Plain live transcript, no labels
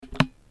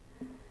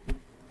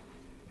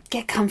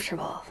Get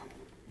comfortable.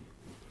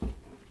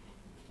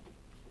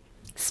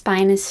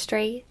 Spine is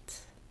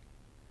straight.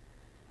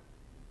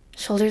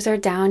 Shoulders are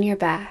down your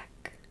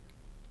back.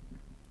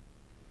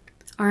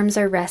 Arms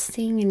are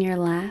resting in your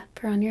lap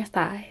or on your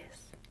thighs.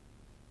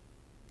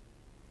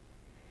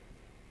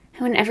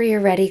 And whenever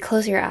you're ready,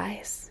 close your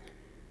eyes.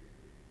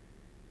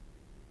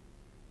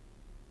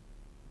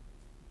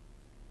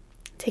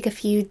 Take a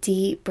few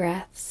deep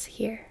breaths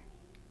here.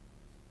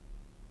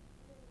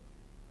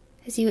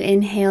 As you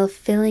inhale,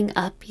 filling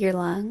up your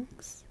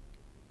lungs.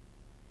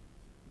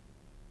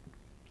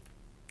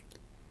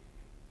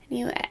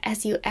 And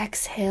as you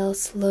exhale,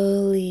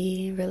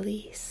 slowly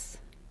release.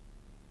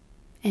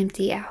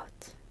 Empty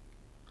out.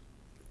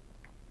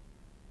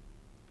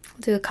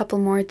 We'll do a couple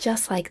more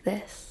just like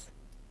this.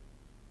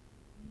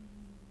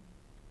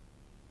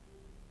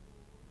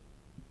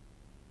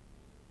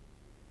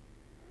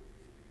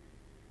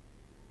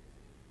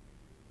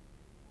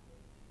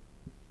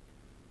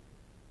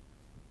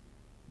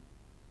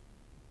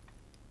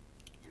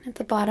 At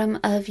the bottom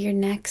of your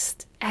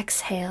next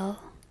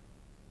exhale,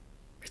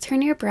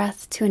 return your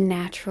breath to a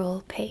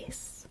natural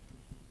pace.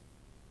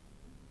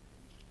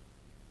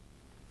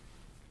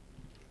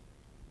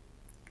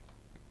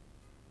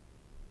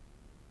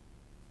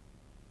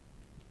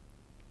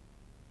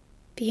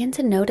 Begin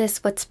to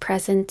notice what's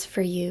present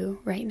for you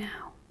right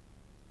now.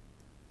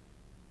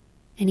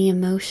 Any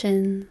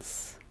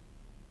emotions,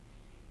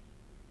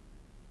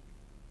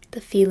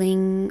 the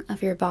feeling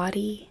of your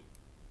body,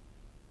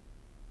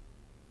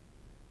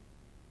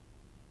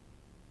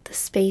 the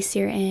space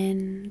you're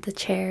in, the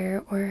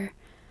chair or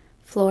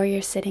floor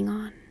you're sitting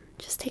on.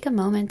 Just take a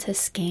moment to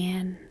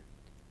scan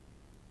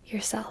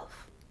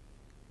yourself.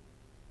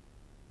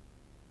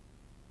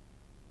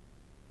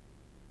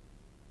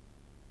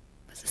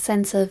 With a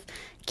sense of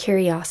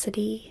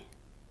curiosity,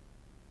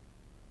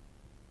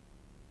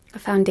 a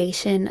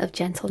foundation of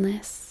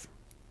gentleness.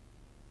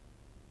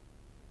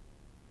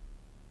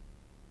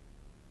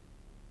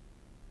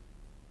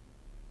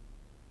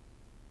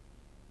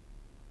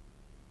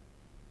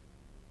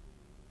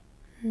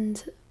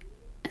 And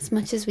as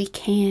much as we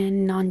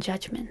can,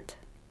 non-judgment.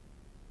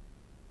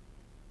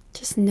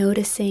 Just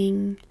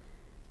noticing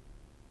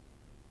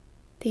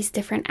these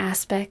different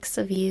aspects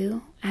of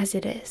you as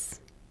it is.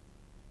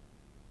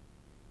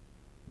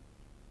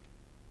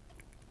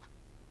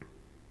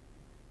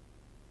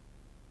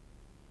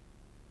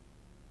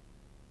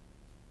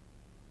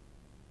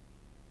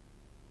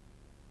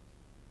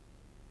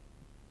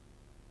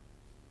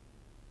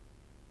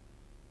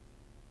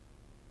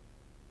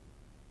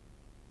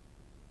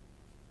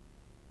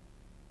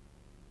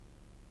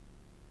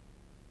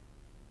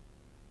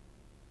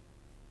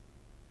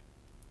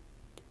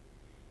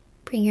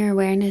 Bring your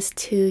awareness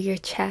to your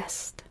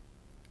chest.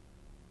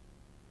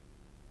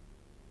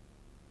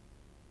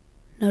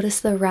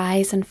 Notice the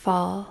rise and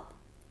fall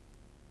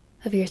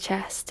of your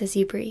chest as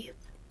you breathe.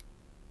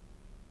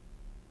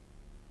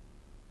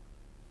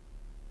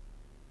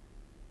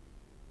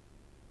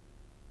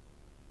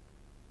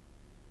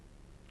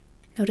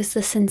 Notice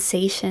the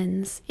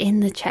sensations in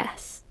the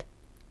chest.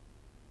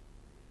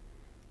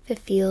 If it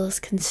feels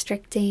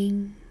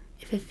constricting,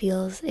 if it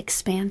feels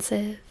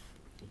expansive.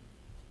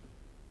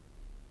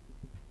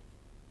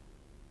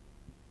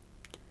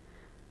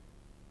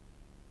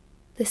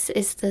 This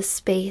is the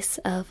space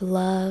of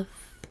love,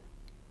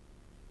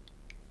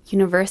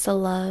 universal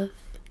love.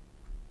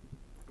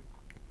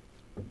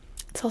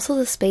 It's also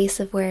the space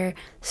of where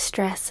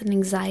stress and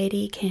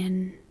anxiety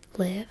can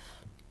live.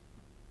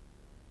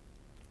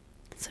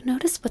 So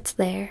notice what's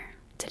there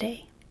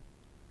today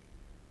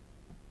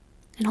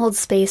and hold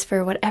space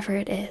for whatever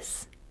it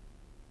is.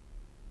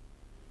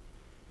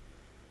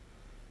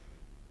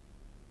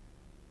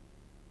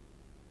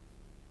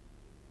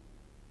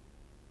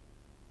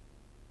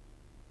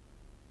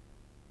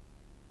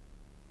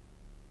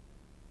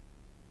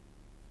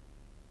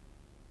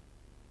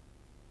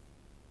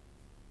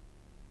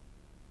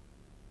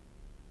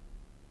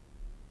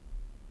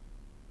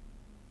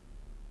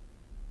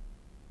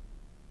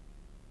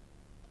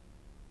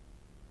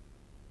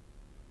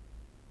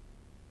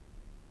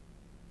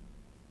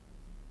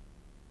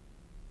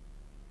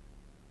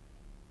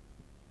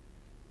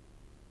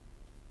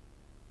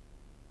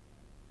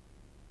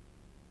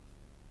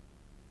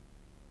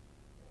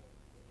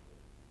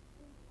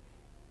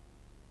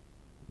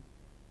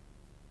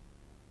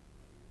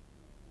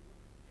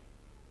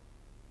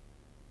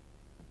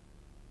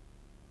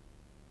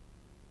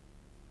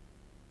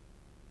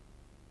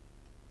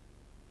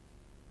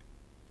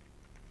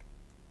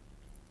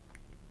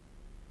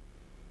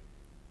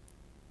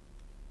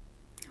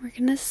 We're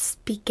going to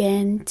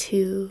begin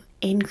to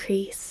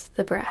increase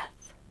the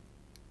breath.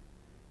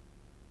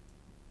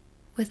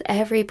 With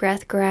every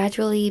breath,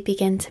 gradually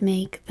begin to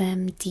make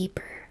them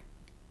deeper.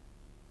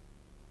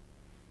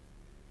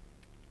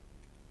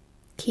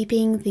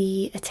 Keeping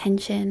the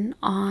attention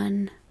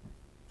on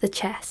the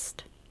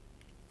chest.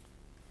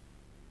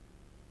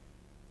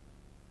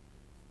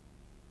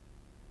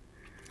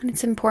 And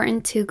it's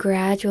important to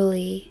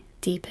gradually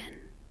deepen,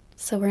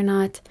 so we're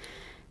not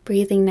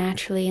breathing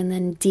naturally and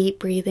then deep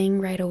breathing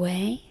right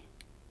away,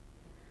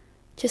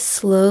 just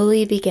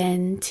slowly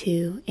begin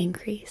to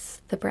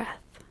increase the breath.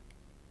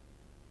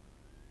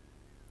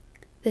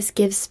 This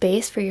gives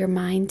space for your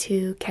mind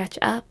to catch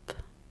up.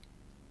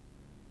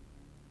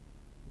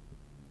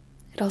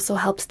 It also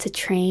helps to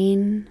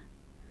train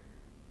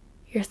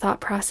your thought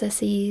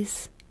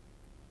processes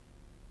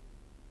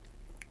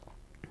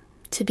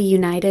to be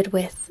united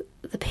with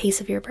the pace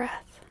of your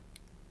breath.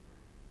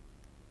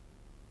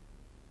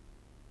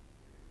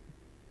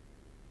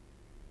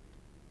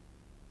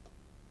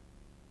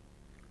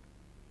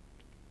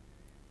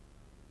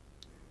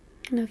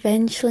 And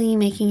eventually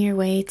making your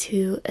way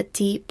to a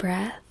deep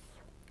breath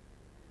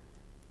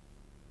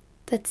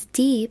that's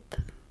deep,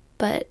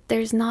 but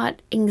there's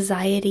not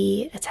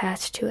anxiety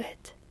attached to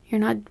it. You're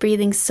not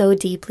breathing so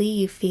deeply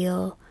you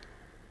feel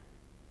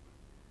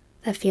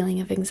that feeling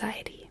of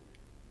anxiety.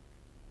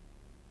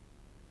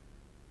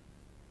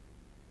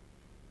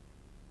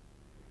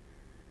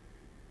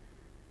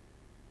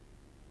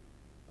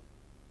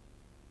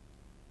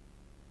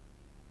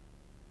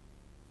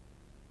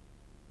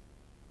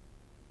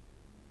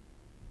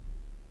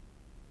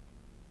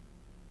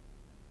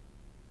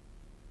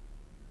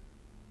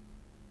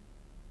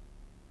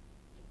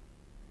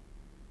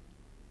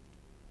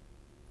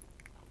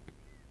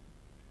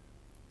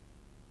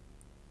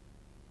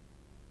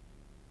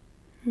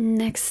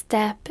 Next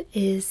step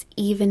is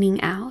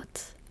evening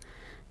out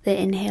the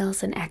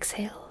inhales and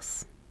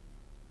exhales.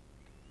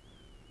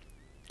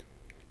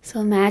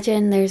 So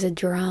imagine there's a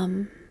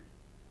drum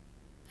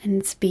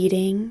and it's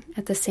beating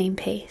at the same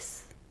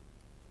pace.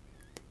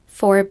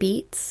 4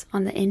 beats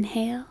on the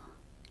inhale,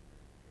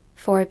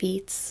 4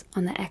 beats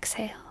on the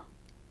exhale.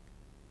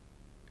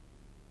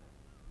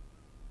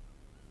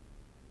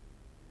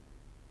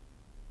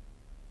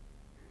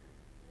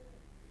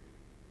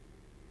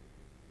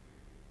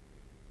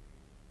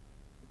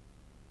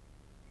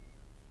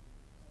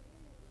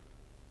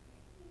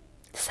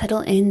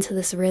 Settle into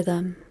this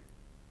rhythm.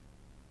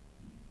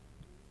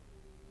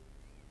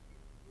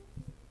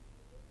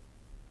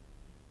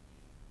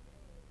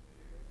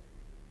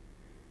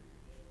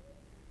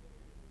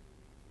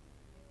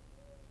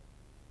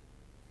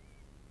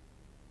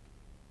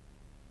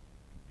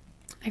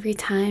 Every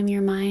time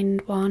your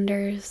mind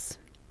wanders,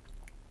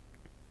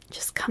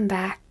 just come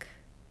back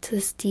to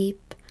this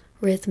deep,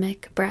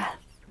 rhythmic breath.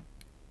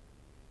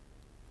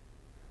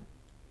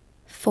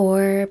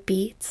 4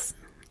 beats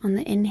on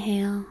the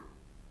inhale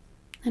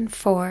and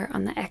 4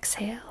 on the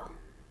exhale.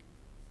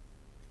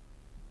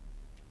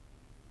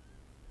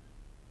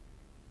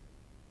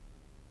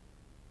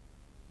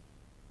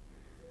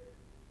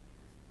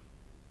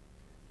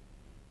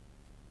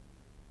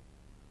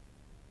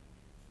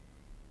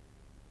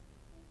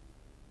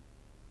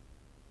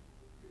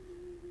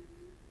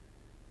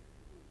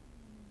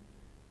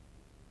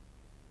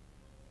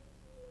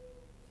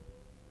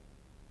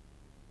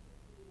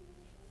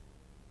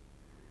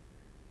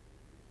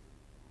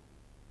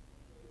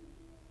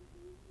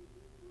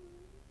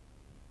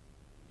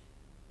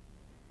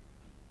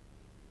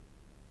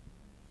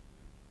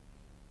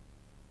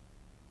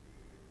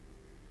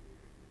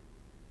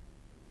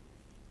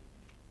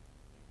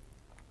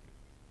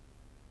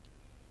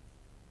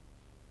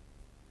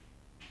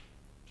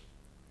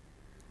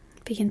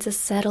 Begin to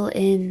settle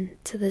in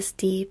to this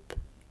deep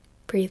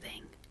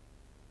breathing.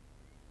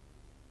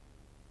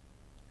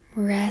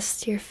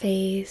 Rest your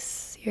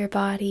face, your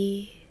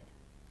body.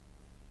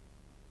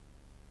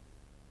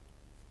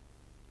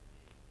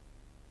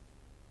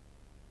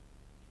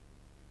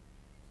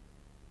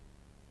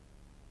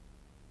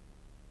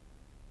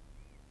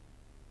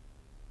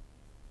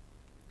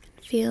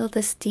 Feel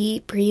this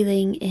deep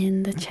breathing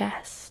in the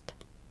chest.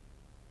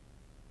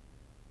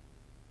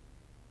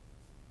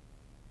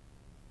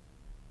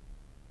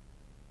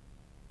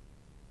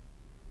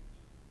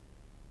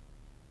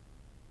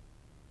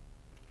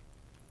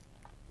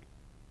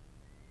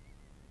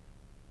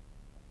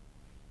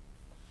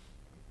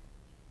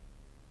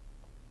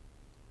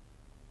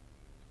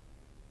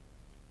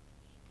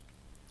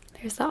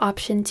 There's the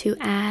option to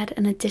add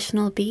an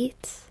additional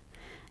beat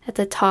at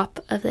the top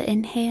of the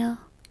inhale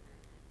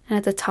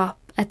and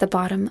at the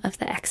bottom of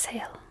the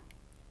exhale.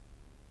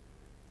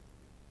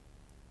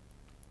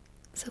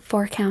 So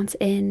 4 counts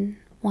in,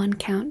 1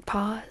 count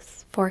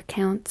pause, 4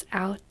 counts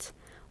out,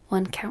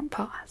 1 count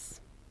pause.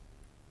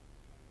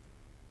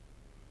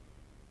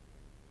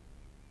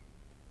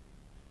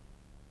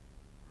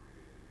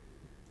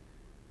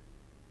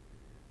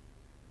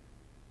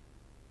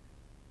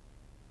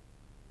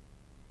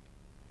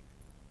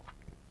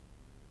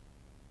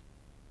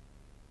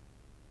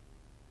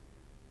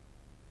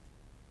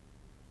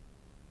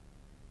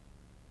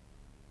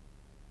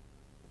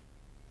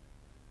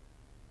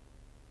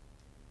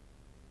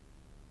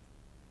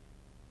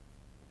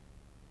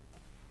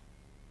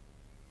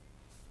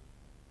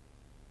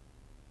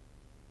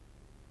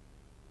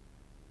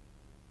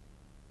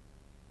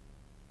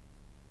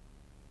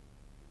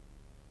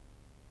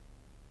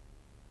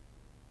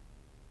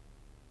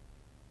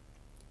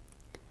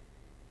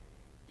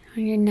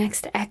 On your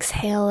next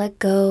exhale, let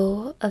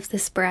go of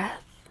this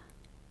breath.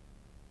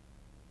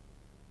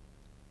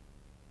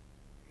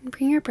 And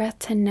bring your breath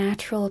to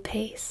natural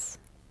pace.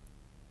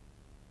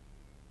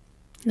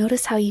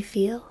 Notice how you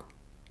feel.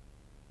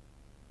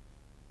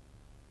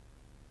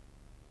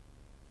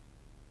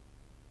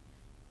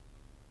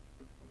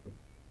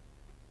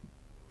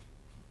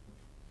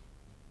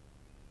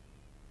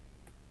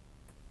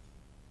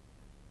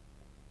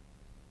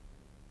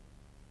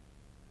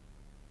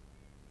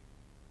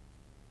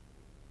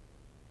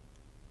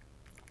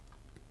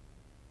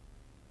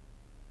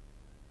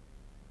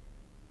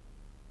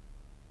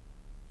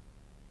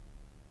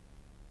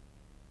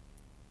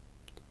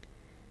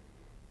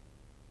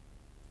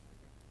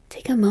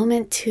 Take a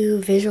moment to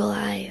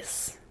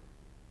visualize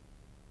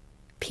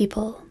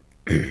people,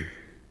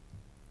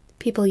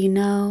 people you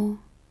know,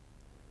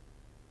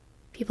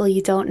 people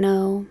you don't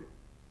know,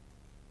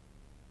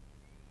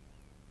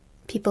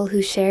 people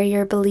who share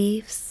your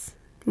beliefs,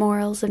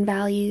 morals, and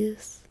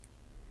values,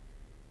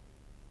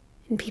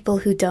 and people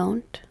who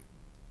don't.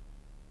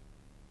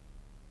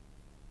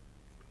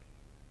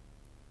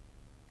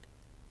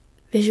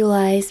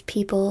 Visualize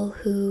people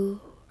who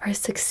are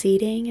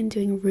succeeding and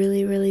doing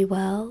really, really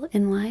well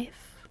in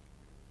life.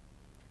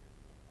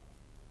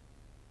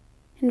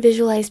 And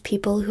visualize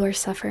people who are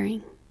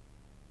suffering.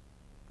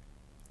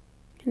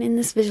 And in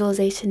this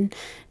visualization,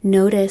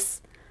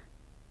 notice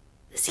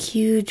this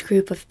huge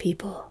group of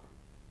people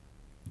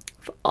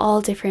of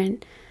all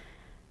different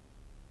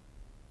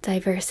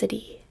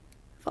diversity,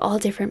 of all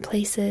different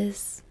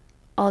places,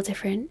 all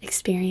different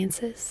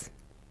experiences.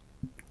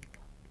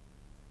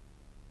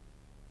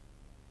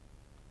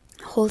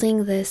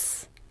 Holding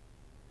this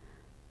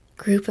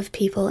group of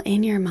people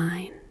in your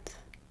mind,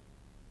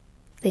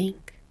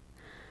 think,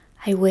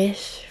 I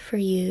wish for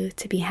you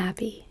to be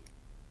happy.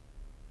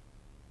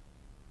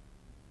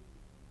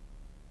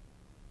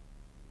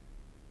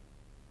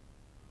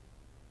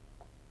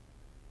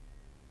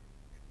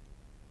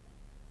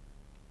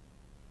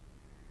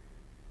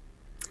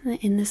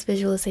 In this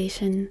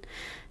visualization,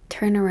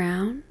 turn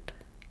around.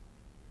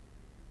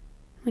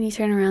 When you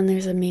turn around,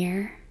 there's a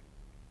mirror.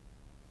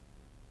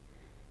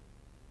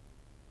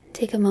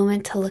 Take a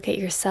moment to look at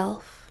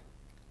yourself,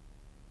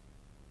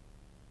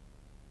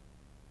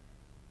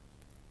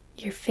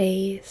 your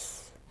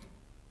face,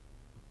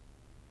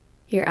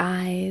 your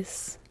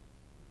eyes,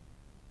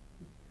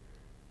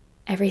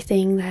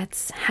 everything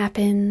that's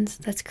happened,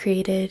 that's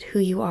created who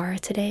you are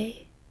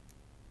today.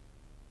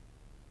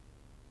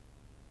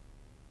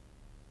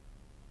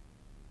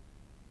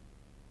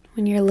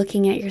 When you're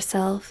looking at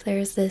yourself,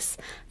 there's this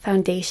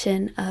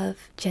foundation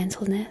of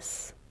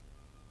gentleness,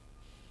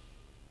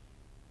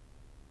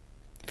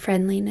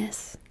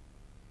 friendliness,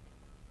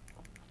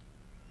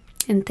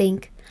 and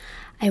think,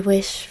 I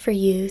wish for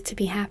you to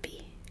be happy.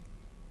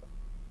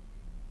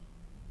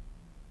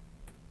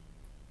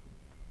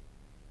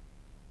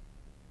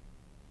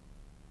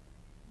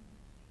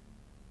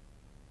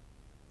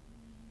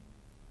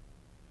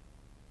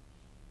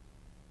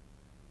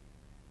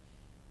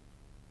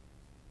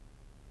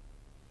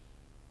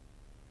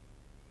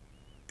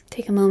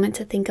 Take a moment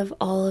to think of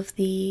all of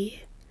the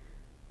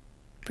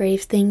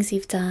brave things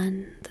you've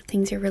done, the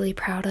things you're really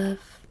proud of.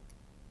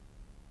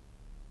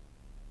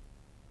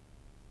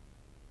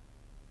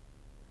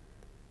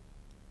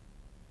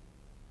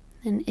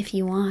 And if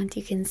you want,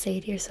 you can say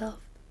to yourself,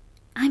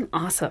 I'm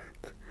awesome.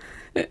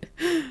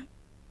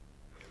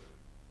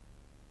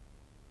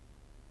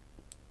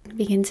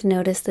 Begin to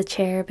notice the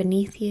chair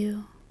beneath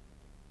you,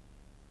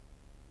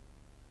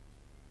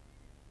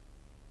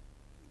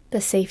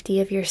 the safety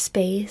of your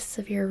space,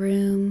 of your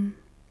room,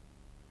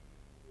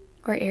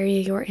 or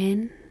area you're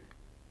in.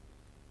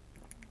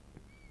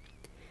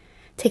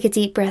 Take a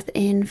deep breath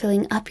in,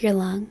 filling up your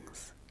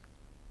lungs.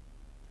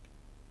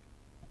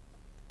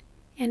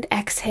 And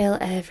exhale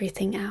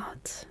everything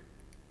out.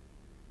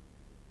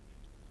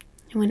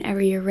 And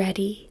whenever you're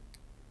ready,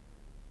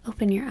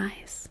 open your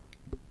eyes.